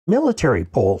Military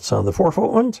poles, the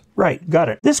 4-foot ones? Right, got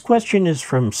it. This question is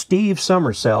from Steve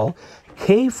Summersell,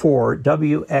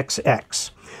 K4WXX.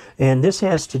 And this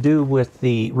has to do with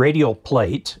the radial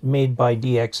plate made by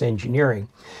DX Engineering.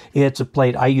 It's a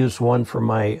plate, I use one for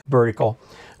my vertical,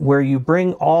 where you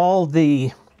bring all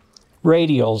the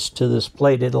radials to this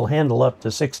plate. It'll handle up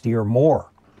to 60 or more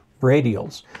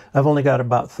radials. I've only got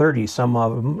about 30, some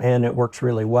of them, and it works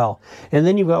really well. And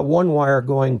then you've got one wire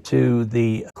going to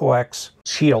the coax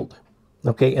shield.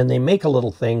 Okay, and they make a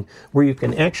little thing where you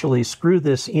can actually screw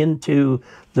this into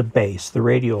the base, the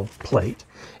radial plate.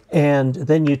 And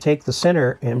then you take the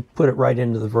center and put it right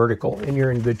into the vertical, and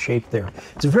you're in good shape there.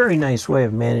 It's a very nice way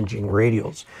of managing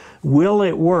radials. Will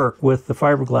it work with the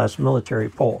fiberglass military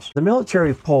poles? The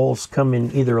military poles come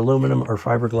in either aluminum or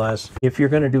fiberglass. If you're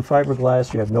going to do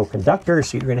fiberglass, you have no conductor,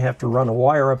 so you're going to have to run a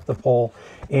wire up the pole.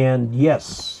 And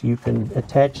yes, you can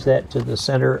attach that to the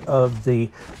center of the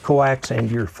coax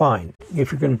and you're fine.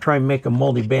 If you're going to try and make a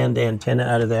multi-band antenna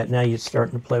out of that, now you're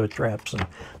starting to play with traps and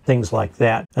things like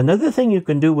that. Another thing you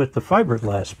can do with the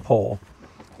fiberglass pole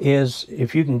is,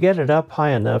 if you can get it up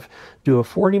high enough, do a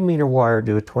 40-meter wire,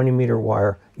 do a 20-meter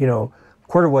wire,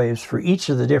 quarter waves for each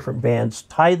of the different bands,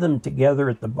 tie them together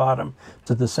at the bottom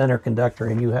to the center conductor,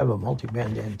 and you have a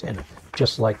multi-band antenna,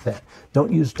 just like that.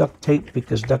 Don't use duct tape,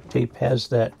 because duct tape has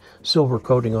that silver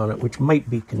coating on it, which might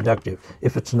be conductive.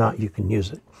 If it's not, you can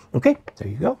use it. Okay, there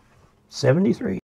you go. 73.